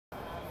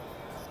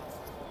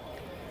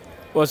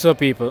What's up,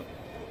 people?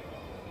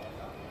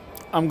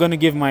 I'm gonna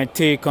give my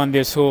take on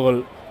this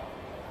whole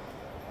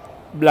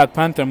Black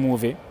Panther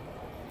movie.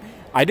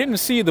 I didn't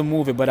see the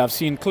movie, but I've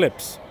seen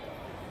clips.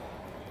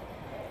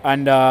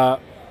 And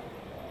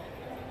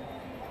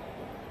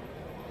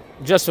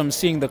just from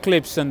seeing the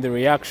clips and the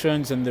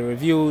reactions and the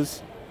reviews,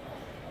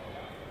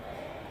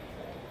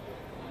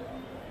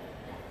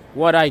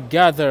 what I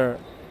gather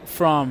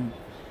from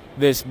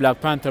this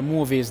Black Panther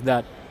movie is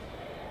that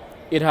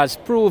it has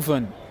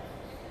proven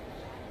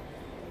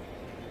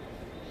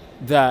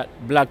that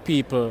black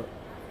people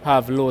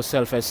have low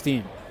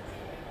self-esteem.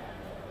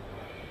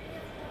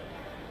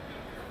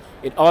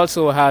 It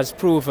also has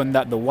proven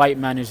that the white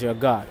man is your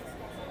God.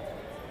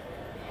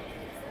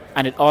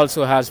 And it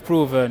also has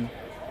proven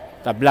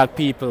that black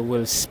people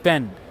will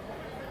spend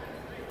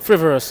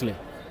frivolously.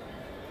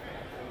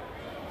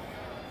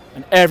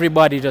 And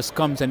everybody just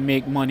comes and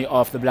make money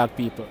off the black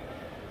people.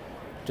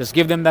 Just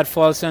give them that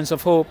false sense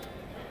of hope.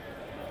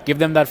 Give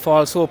them that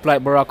false hope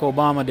like Barack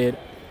Obama did.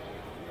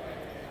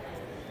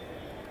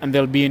 And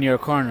they'll be in your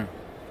corner.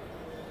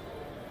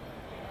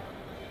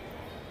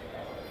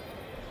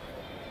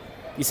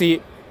 You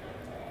see,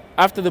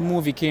 after the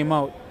movie came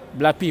out,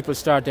 black people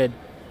started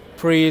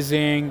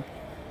praising,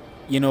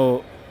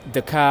 the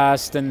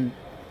cast, and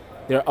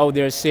they're out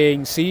there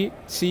saying, see,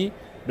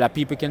 black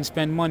people can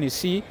spend money.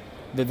 See,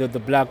 the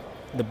black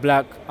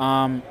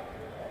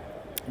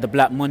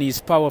money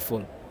is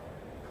powerful.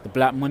 The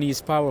black money is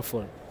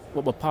powerful.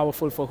 But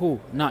powerful for who?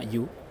 Not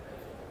you.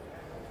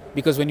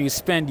 Because when you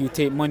spend, you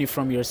take money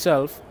from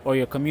yourself or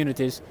your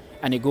communities,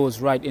 and it goes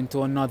right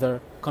into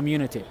another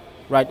community,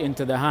 right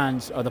into the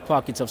hands or the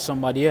pockets of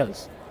somebody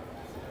else,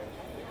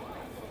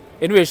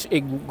 in which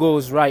it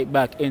goes right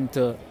back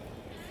into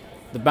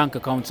the bank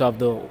accounts of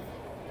the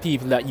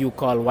people that you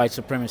call white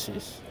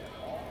supremacists.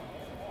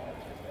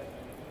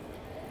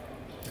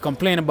 You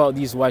complain about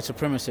these white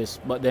supremacists,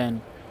 but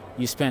then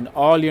you spend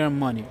all your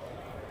money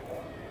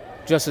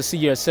just to see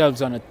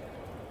yourselves on a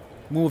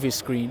movie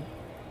screen,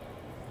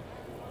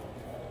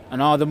 and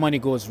all the money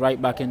goes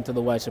right back into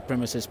the white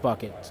supremacist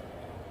pockets,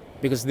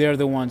 because they're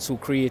the ones who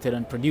created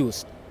and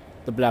produced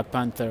the Black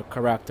Panther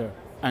character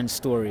and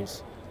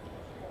stories.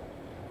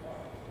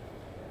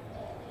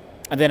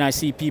 And then I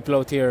see people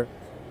out here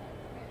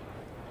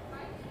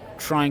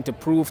trying to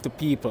prove to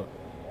people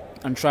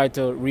and try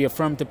to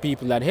reaffirm to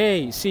people that,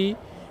 hey, see,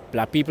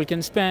 black people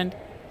can spend.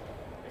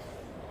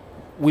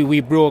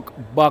 We broke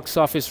box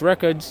office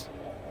records.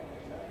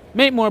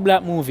 Make more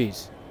black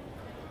movies.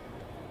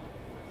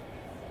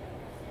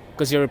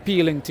 Because you're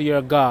appealing to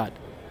your God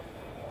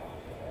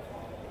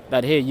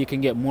that, hey, you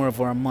can get more of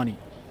our money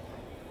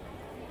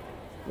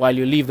while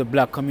you leave the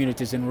black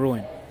communities in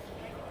ruin.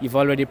 You've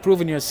already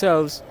proven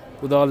yourselves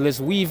with all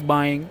this weave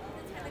buying,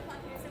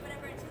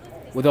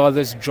 with all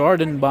this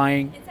Jordan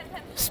buying,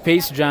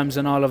 Space Jams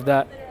and all of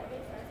that.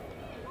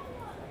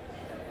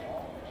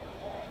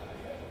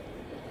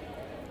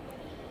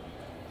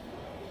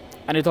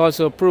 And it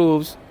also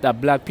proves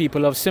that black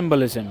people have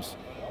symbolisms.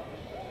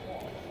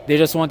 They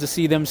just want to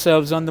see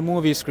themselves on the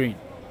movie screen.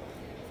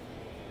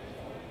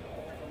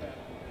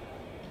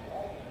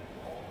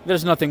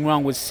 There's nothing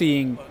wrong with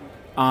seeing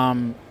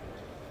black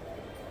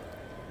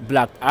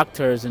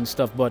actors and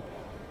stuff, but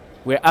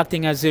we're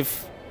acting as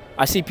if,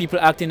 I see people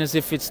acting as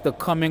if it's the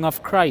coming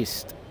of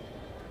Christ.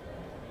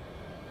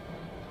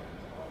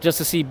 Just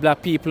to see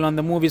black people on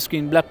the movie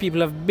screen. Black people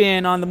have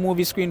been on the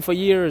movie screen for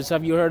years.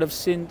 Have you heard of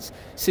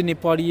Sidney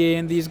Poitier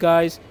and these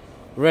guys?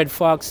 Red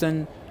Fox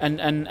and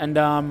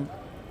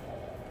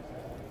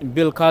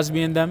Bill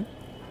Cosby and them?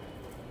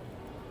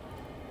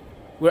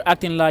 We're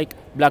acting like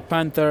Black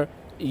Panther,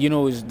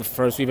 is the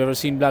first we've ever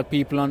seen black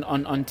people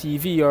on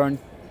TV or on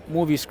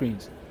movie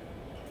screens.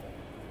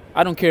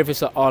 I don't care if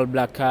it's an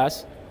all-black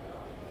cast.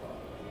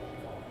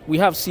 We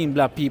have seen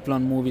black people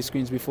on movie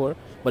screens before,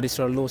 but it's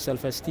our low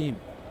self-esteem.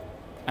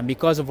 And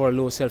because of our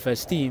low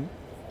self-esteem,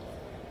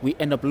 we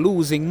end up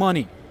losing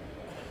money.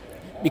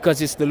 Because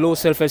it's the low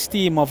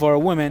self-esteem of our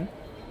women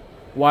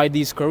why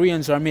these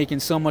Koreans are making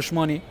so much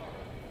money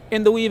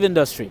in the weave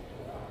industry.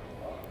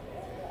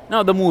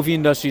 Now the movie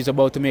industry is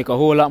about to make a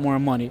whole lot more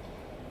money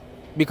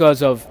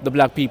because of the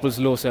black people's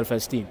low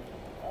self-esteem.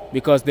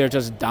 Because they're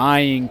just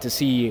dying to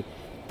see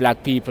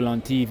black people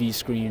on TV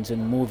screens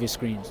and movie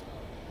screens.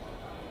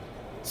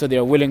 So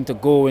they're willing to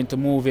go into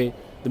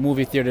the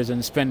movie theaters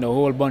and spend a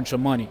whole bunch of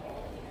money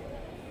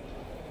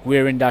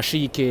wearing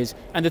dashikis.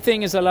 And the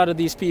thing is, a lot of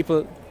these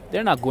people,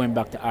 they're not going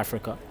back to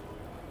Africa.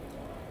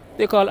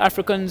 They call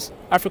Africans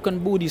African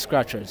booty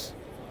scratchers.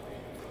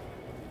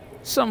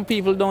 Some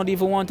people don't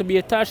even want to be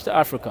attached to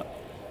Africa,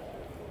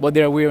 but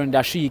they're wearing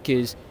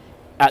dashikis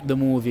at the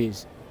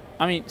movies.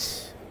 I mean,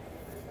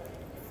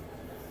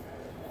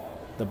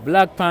 the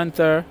Black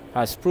Panther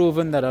has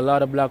proven that a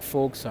lot of black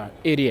folks are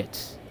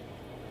idiots.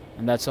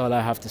 And that's all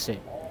I have to say.